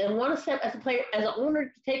people, and then want to step as a player, as an owner,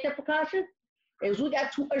 to take that precaution. is we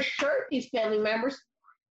got to assure these family members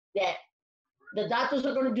that the doctors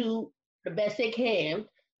are going to do the best they can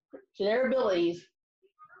to their abilities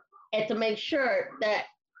and to make sure that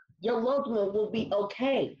your loved one will be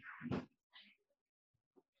okay.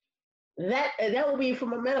 That will be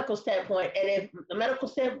from a medical standpoint, and if the medical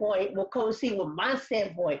standpoint will coincide with my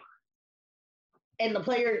standpoint, and the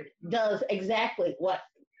player does exactly what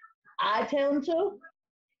I tell him to,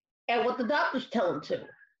 and what the doctors tell him to,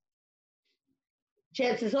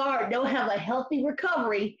 chances are they'll have a healthy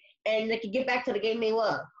recovery and they can get back to the game they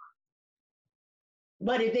love.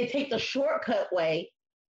 But if they take the shortcut way,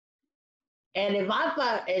 and if I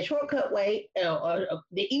find a shortcut way, or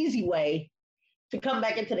the easy way to come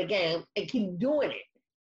back into the game and keep doing it,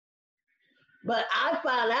 but I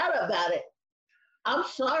find out about it, I'm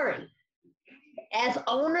sorry. As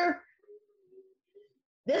owner,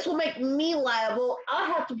 this will make me liable. I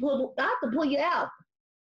have to pull you out.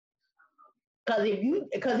 Because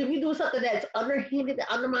if you do something that's underhanded,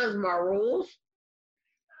 that undermines my rules,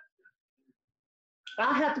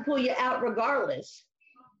 I'll have to pull you out regardless.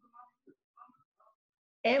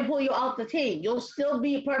 And pull you off the team. You'll still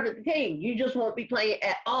be a part of the team. You just won't be playing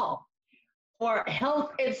at all for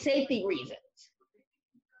health and safety reasons.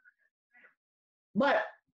 But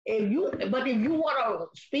if you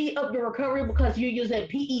want to speed up your recovery because you're using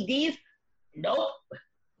PEDs, nope.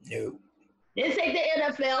 No. This ain't the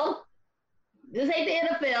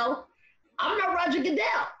NFL. I'm not Roger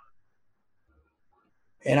Goodell.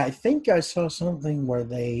 And I think I saw something where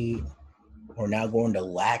they are now going to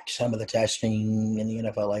lack some of the testing in the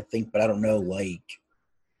NFL, I think, but I don't know, like,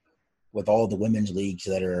 with all the women's leagues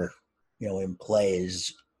that are, in play,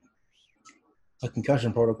 is a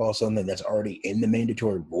concussion protocol something that's already in the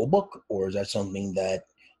mandatory rule book, or is that something that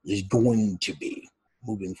is going to be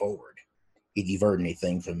moving forward? If you've heard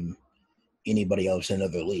anything from anybody else in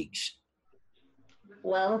other leagues.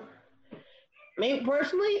 Well, me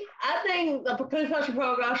personally, I think the concussion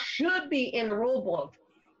protocol should be in the rule book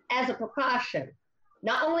as a precaution,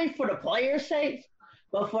 not only for the players' sake,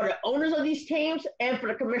 but for the owners of these teams and for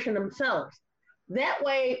the commission themselves. That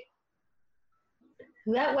way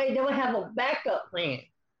they will have a backup plan.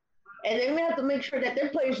 And they may have to make sure that their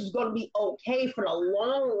players is going to be okay for the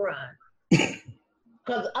long run.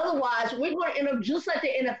 Because otherwise, we're going to end up just like the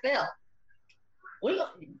NFL.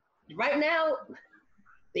 Right now,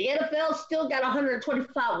 the NFL still got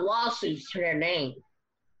 125 lawsuits to their name.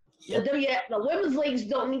 Yep. The women's leagues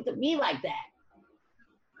don't need to be like that.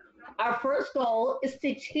 Our first goal is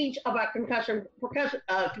to teach about concussion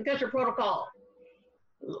protocol.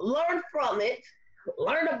 Learn from it,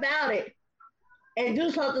 learn about it, and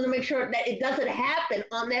do something to make sure that it doesn't happen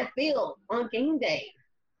on that field on game day.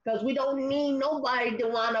 Because we don't need nobody to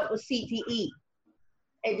wind up with CTE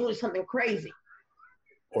and doing something crazy.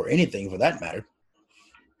 Or anything for that matter.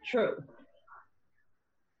 True.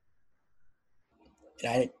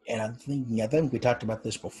 And I'm thinking, I think we talked about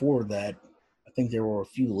this before, that I think there were a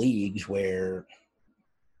few leagues where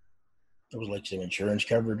there was like some insurance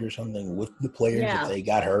coverage or something with the players if they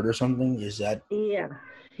got hurt or something. Is that? Yeah.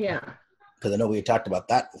 Because I know we had talked about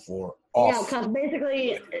that before. Yeah, because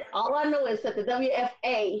basically all I know is that the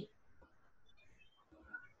WFA,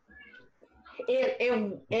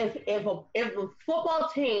 if a football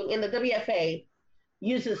team in the WFA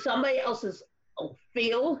uses somebody else's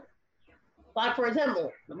field, like for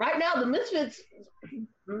example, right now the Misfits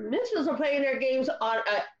are playing their games on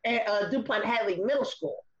DuPont Hadley Middle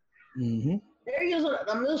School. Mm-hmm. They're using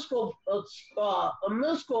a middle school's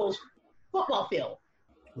football field.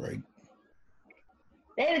 Right.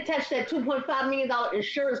 They had attached that $2.5 million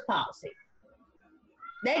insurance policy.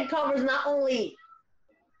 That covers not only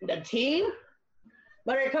the team,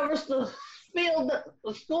 but it covers the field,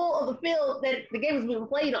 the school of the field that the game is being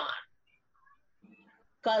played on.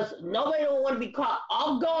 Because nobody will want to be caught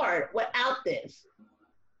off guard without this.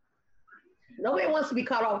 Nobody wants to be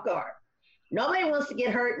caught off guard. Nobody wants to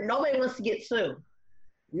get hurt. Nobody wants to get sued.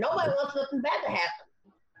 Nobody wants nothing bad to happen.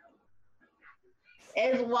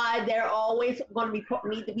 Is why there are always going to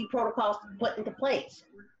need to be protocols put into place.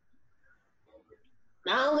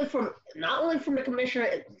 Not only from the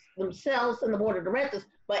commissioner themselves and the board of directors,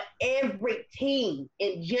 but every team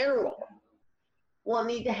in general will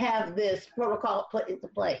need to have this protocol put into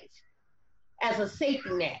place as a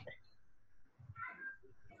safety net.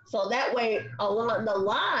 So that way, along the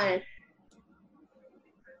line,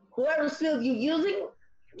 whoever's field you're using,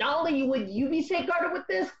 not only would you be safeguarded with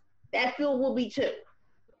this, that field will be too.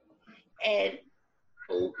 And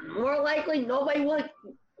more likely, nobody will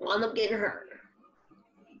wind up getting hurt.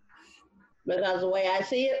 Because the way I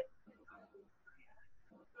see it,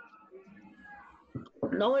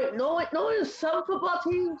 knowing some football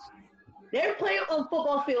teams, they're playing on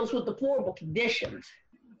football fields with deplorable conditions.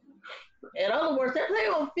 In other words, they're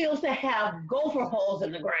playing on fields that have gopher holes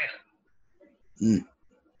in the ground. Mm.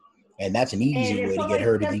 And that's an easy way to get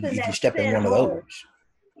hurt if you step in one of those.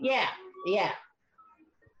 Yeah.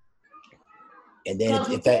 And then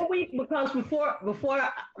because before I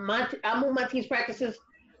moved my team's practices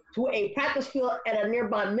to a practice field at a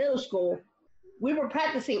nearby middle school, we were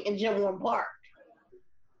practicing in Jim Warren Park.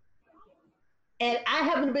 And I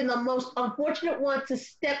happen to be the most unfortunate one to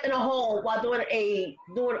step in a hole while doing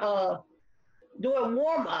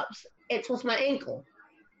warm-ups and twist my ankle.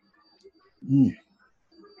 Mm.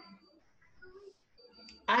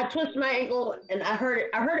 I twisted my ankle and I heard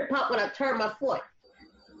it pop when I turned my foot.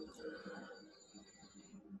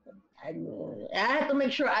 I had to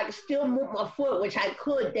make sure I could still move my foot, which I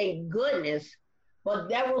could, thank goodness. But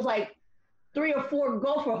that was like 3 or 4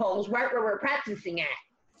 gopher holes right where we're practicing at.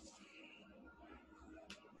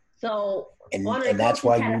 So and that's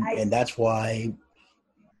why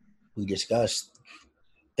we discussed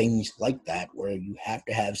things like that, where you have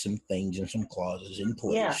to have some things and some clauses in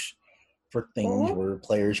place for things where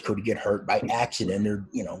players could get hurt by accident, or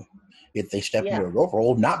if they step into a gopher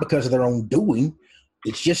hole, not because of their own doing.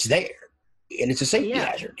 It's just there, and it's a safety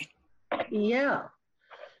hazard. Yeah,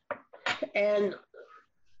 and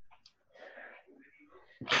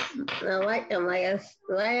like I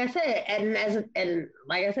said, as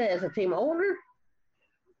a team owner,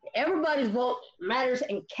 everybody's vote matters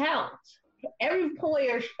and counts.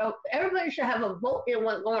 Everybody should have a vote in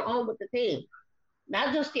what's going on with the team,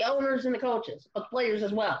 not just the owners and the coaches, but players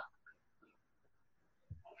as well.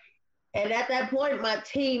 And at that point, my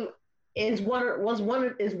team is one of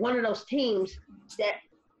those teams that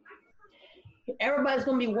everybody's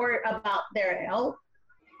going to be worried about their health,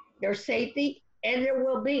 their safety, and their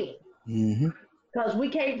well-being. Because we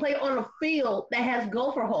can't play on a field that has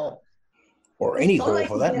gopher holes. Or any hole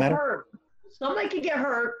for that matter. Somebody could get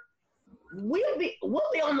hurt. We'll be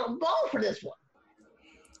on the ball for this one.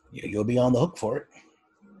 Yeah, you'll be on the hook for it.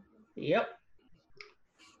 Yep.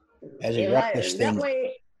 As a wrap this thing.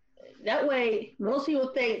 That way, most people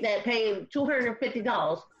think that paying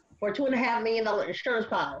 $250 for a $2.5 million insurance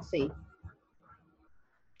policy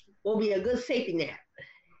will be a good safety net.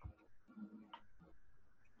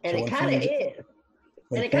 And it kind of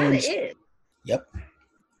is. Yep.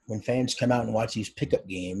 When fans come out and watch these pickup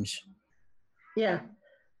games. Yeah.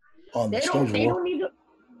 On the schedule. They don't need to.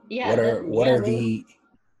 Yeah.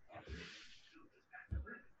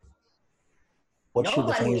 What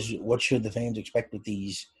should the fans expect with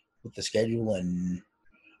the schedule, and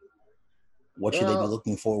what should they be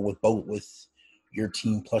looking for with your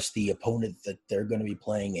team plus the opponent that they're going to be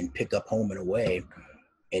playing and pick up home and away?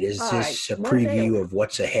 And is this a preview of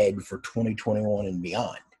what's ahead for 2021 and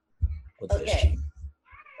beyond with this team?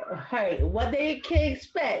 Hey, what they can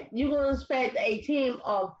expect, you're going to expect a team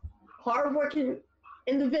of hardworking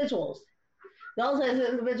individuals, those as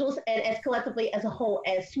individuals and as collectively as a whole,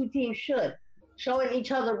 as two teams should, showing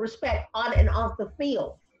each other respect on and off the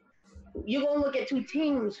field. You're going to look at two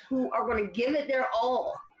teams who are going to give it their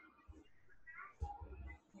all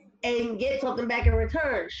and get something back in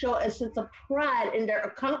return, show a sense of pride in their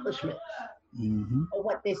accomplishments or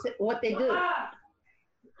what they do.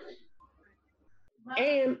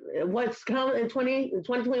 And what's coming in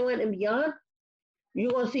 2021 and beyond,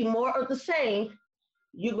 you're going to see more of the same.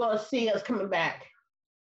 You're going to see us coming back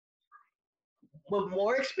with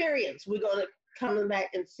more experience. We're going to come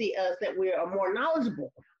back and see us that we are more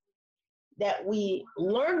knowledgeable, that we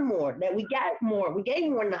learn more, that we got more, we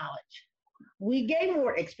gain more knowledge, we gain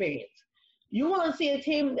more experience. You want to see a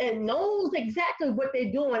team that knows exactly what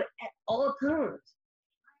they're doing at all times.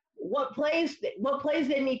 What plays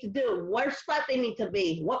they need to do, what spot they need to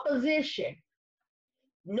be, what position.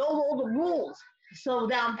 Know all the rules, so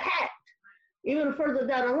down pat, even further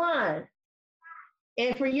down the line.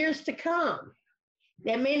 And for years to come,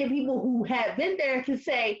 that many people who have been there can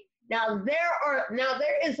say, now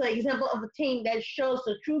there is an example of a team that shows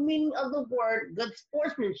the true meaning of the word good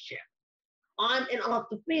sportsmanship on and off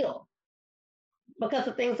the field because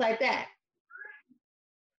of things like that.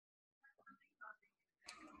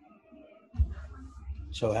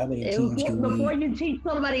 So how many teams before you teach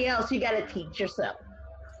somebody else, you got to teach yourself.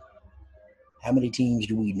 How many teams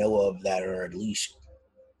do we know of that are at least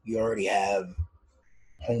you already have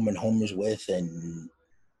home and homers with, and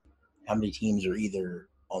how many teams are either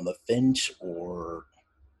on the fence or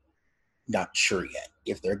not sure yet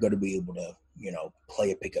if they're going to be able to,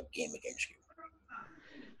 play a pickup game against you?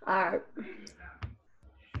 All right.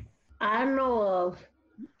 I know of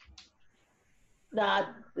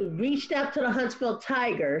reached out to the Huntsville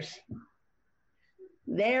Tigers.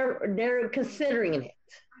 They're considering it.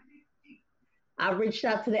 I reached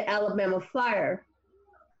out to the Alabama Fire.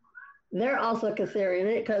 They're also considering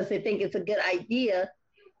it because they think it's a good idea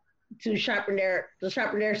to sharpen their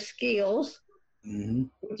skills,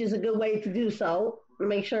 which is a good way to do so. To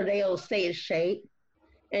make sure they'll stay in shape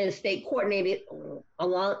and stay coordinated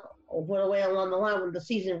along the line when the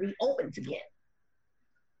season reopens again.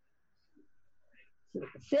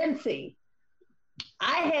 Cincy,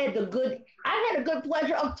 I had a good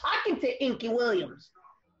pleasure of talking to Inky Williams.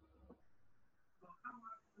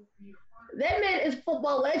 That man is a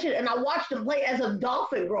football legend, and I watched him play as a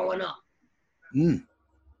Dolphin growing up.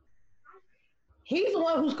 He's the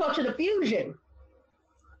one who's coaching the Fusion.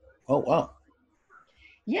 Oh, wow.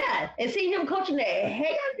 Yeah, and seeing him coaching the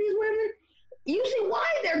heck out of these women, you see why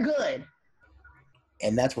they're good.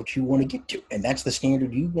 And that's what you want to get to. And that's the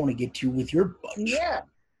standard you want to get to with your bunch. Yeah.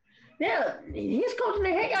 Yeah, he's coaching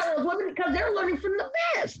the heck out of those women because they're learning from the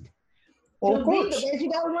best. Well, to of be course. the best, you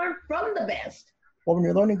got to learn from the best. Well, when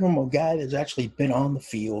you're learning from a guy that's actually been on the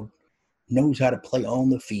field, knows how to play on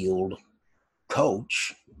the field,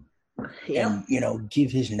 coach, and,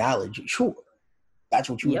 give his knowledge, sure, that's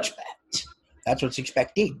what you expect. That's what's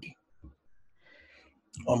expected.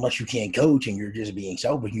 Unless you can't coach and you're just being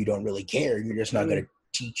selfish, you don't really care. You're just not going to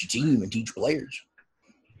teach your team and teach players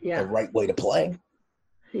the right way to play.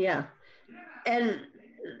 Yeah. And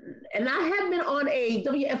I have been on a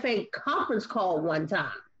WFA conference call one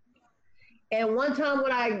time. And one time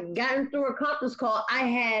when I got through a conference call, I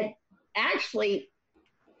had actually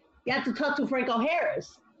got to talk to Franco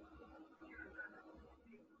Harris,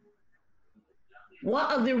 one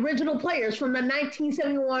of the original players from the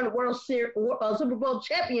 1971 Super Bowl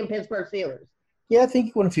champion Pittsburgh Steelers. Yeah, I think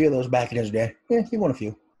he won a few of those back in his day. Yeah, he won a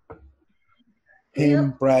few.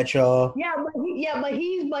 Him, Bradshaw. Yeah, but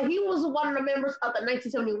he was one of the members of the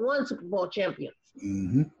 1971 Super Bowl champions.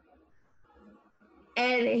 Mm-hmm.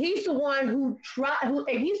 And he's the one who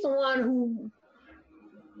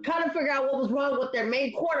kind of figured out what was wrong with their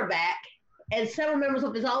main quarterback and several members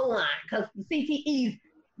of his own line because the CTEs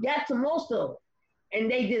got to most of them, and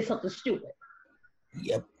they did something stupid.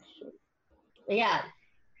 Yep. Yeah.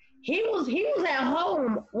 He was at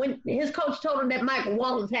home when his coach told him that Michael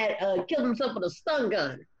Wallace had killed himself with a stun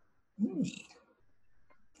gun.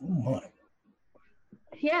 Oh my!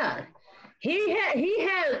 Yeah, he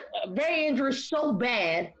had a brain injury so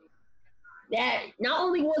bad that not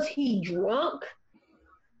only was he drunk,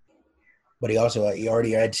 but he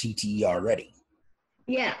already had CTE already.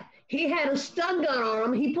 Yeah, he had a stun gun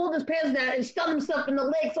on him. He pulled his pants down and stunned himself in the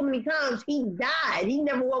leg so many times he died. He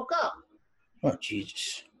never woke up. Oh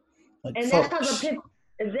Jesus! Like, and that's how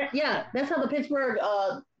the Pittsburgh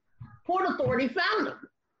Port Authority found him.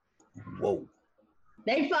 Whoa!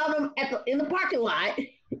 They found him in the parking lot,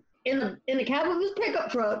 in the cab of his pickup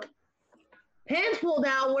truck, pants pulled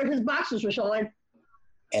down where his boxers were showing,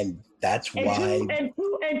 and that's why.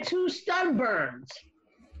 And two stun burns,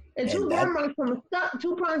 and two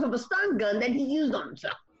prongs of a stun gun that he used on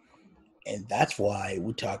himself. And that's why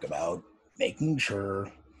we talk about making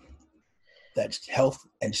sure that health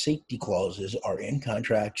and safety clauses are in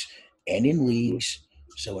contracts and in leagues,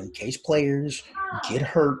 so in case players get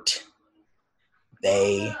hurt,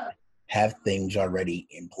 they have things already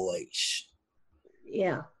in place.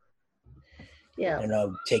 Yeah. Yeah. And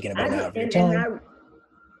I'm taking about half your time.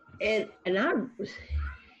 And come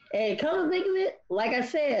to think of it, like I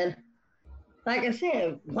said,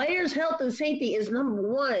 players' health and safety is number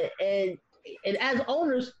one. And as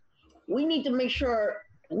owners, we need to make sure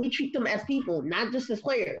we treat them as people, not just as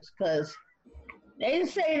players, because they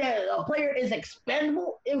say that a player is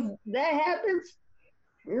expendable if that happens.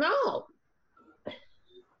 No.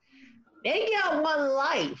 They got one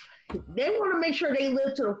life. They want to make sure they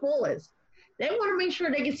live to the fullest. They want to make sure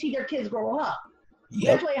they can see their kids grow up.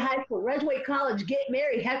 Yep. Graduate high school, graduate college, get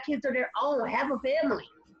married, have kids of their own, have a family.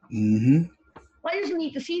 Mm-hmm. Players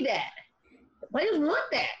need to see that. Players want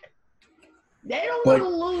that. They don't want to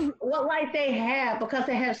lose what life they have because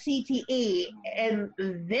they have CTE and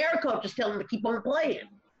their coaches tell them to keep on playing.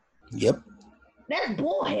 Yep. That's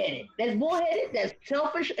bullheaded. That's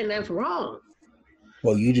selfish, and that's wrong.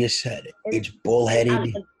 Well, you just said it. It's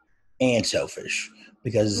bullheaded and selfish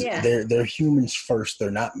because they're humans first.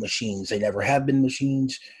 They're not machines. They never have been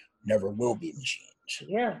machines, never will be machines.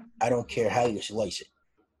 Yeah. I don't care how you slice it.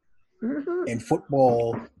 Mm-hmm. And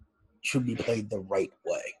football should be played the right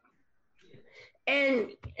way. And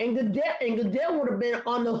Goodell would have been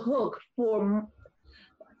on the hook for.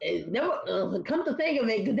 Come to think of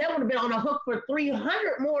it, Goodell would have been on the hook for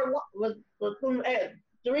 300 more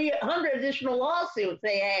 300 additional lawsuits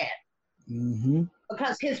they had. Mm-hmm.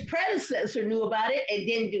 Because his predecessor knew about it and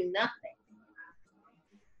didn't do nothing.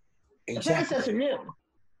 Exactly. The predecessor knew.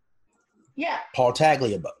 Yeah. Paul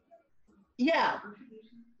Tagliabue. Yeah.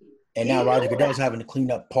 And now Roger Goodell's having to clean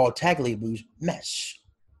up Paul Tagliabue's mess.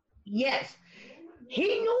 Yes.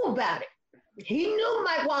 He knew about it. He knew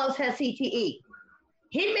Mike Wallace had CTE.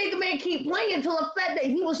 He made the man keep playing until the fact that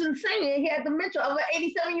he was insane and he had dementia of an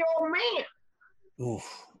 87-year-old man.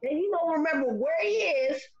 Oof. And he don't remember where he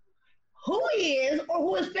is, who he is, or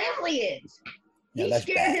who his family is. Now, He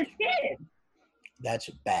scared his kid. That's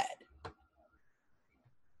bad.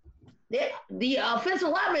 The offensive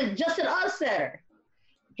lineman, Justin Ussetter,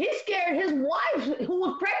 he scared his wife, who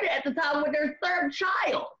was pregnant at the time with their third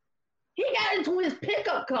child. He got into his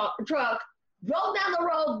pickup truck, drove down the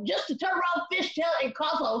road just to turn around, fishtail, and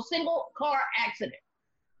cause a single car accident.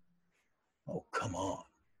 Oh, come on.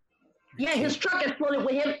 Yeah, his truck exploded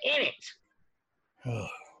with him in it.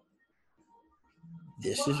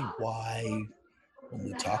 This is why when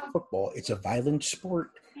we talk football, it's a violent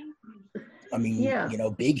sport. I mean,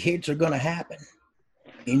 big hits are going to happen.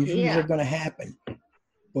 Injuries are going to happen.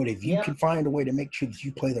 But if you can find a way to make sure that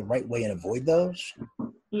you play the right way and avoid those,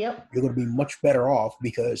 you're going to be much better off,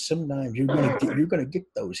 because sometimes you're going to get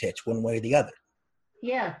those hits one way or the other.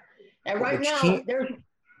 Yeah. And right now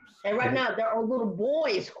there are little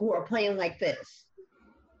boys who are playing like this.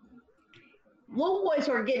 Little boys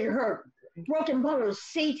who are getting hurt, broken bones,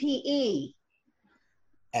 CTE.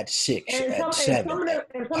 At 6, and at 7,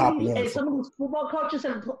 some of these football coaches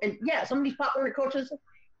and some of these popular coaches,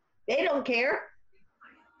 they don't care.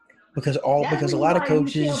 Because a lot of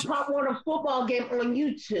coaches. You see a Pop Warner football game on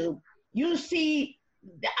YouTube, you see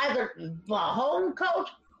either the home coach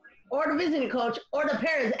or the visiting coach or the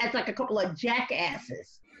parents act like a couple of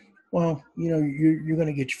jackasses. Well, you're going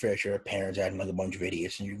to get your fair share of parents acting like a bunch of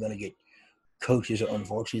idiots, and you're going to get coaches,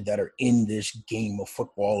 unfortunately, that are in this game of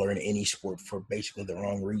football or in any sport for basically the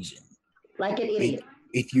wrong reason. Like an idiot.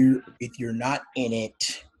 If you're not in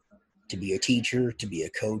it to be a teacher, to be a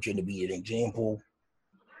coach, and to be an example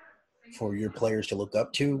for your players to look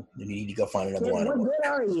up to, then you need to go find another line of work. What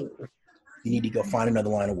are you? You need to go find another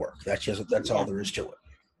line of work. That's all there is to it.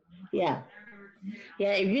 Yeah.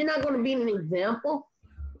 Yeah. If you're not going to be an example,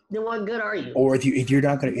 then what good are you? Or if you're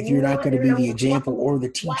not going to be the example or the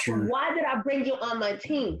teacher. Why did I bring you on my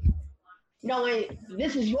team? Knowing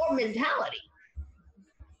this is your mentality.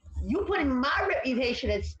 You putting my reputation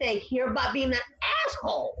at stake here by being an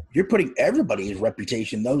asshole. You're putting everybody's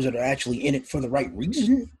reputation, those that are actually in it for the right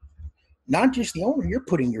reason. Not just the owner. You're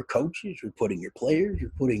putting your coaches, you're putting your players,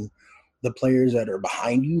 you're putting the players that are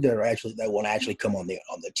behind you that want to actually come on the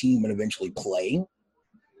team and eventually play.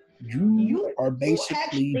 You are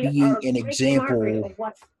basically being an example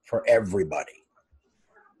for everybody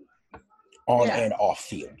on and off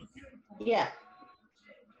field. Yeah.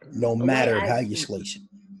 No matter how you slice it.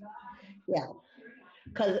 Yeah.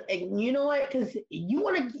 Because you know what? Because you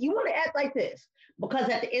want to act like this. Because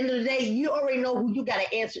at the end of the day, you already know who you got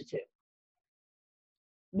to answer to.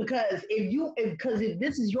 Because if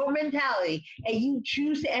this is your mentality and you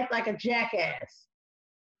choose to act like a jackass,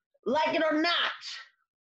 like it or not,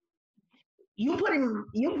 you putting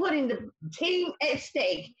the team at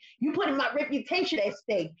stake. You putting my reputation at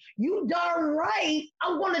stake. You darn right,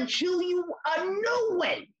 I'm gonna chew you a new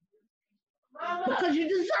one. Mama. Because you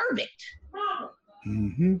deserve it. Mama.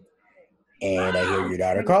 Mm-hmm. And I hear your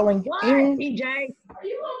daughter calling. What, TJ? Are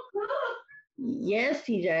you gonna cook? Yes,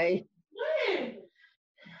 TJ. When?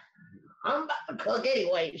 I'm about to cook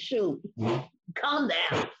anyway. Shoot. Mm-hmm. Calm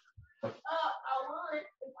down. I want it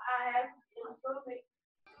if I have to.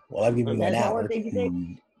 Well, I've given you an hour.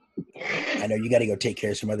 I know you got to go take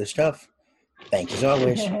care of some other stuff. Thanks as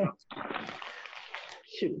always.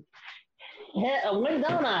 Shoot. Yeah, when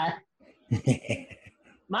done I?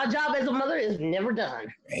 My job as a mother is never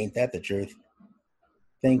done. Ain't that the truth?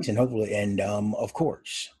 Thanks, and hopefully, of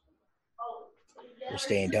course, we'll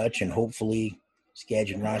stay in touch, and hopefully,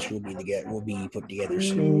 Skadge and roster will be put together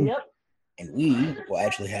soon. Yep. And we will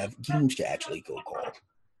actually have games to actually go call.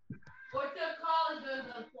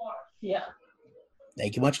 Yeah.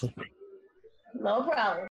 Thank you muchly. No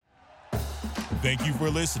problem. Thank you for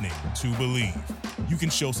listening to Believe. You can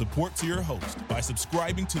show support to your host by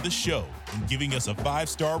subscribing to the show and giving us a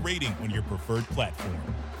 5-star rating on your preferred platform.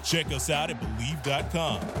 Check us out at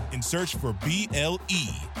Believe.com and search for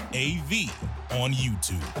BLEAV on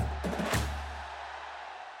YouTube.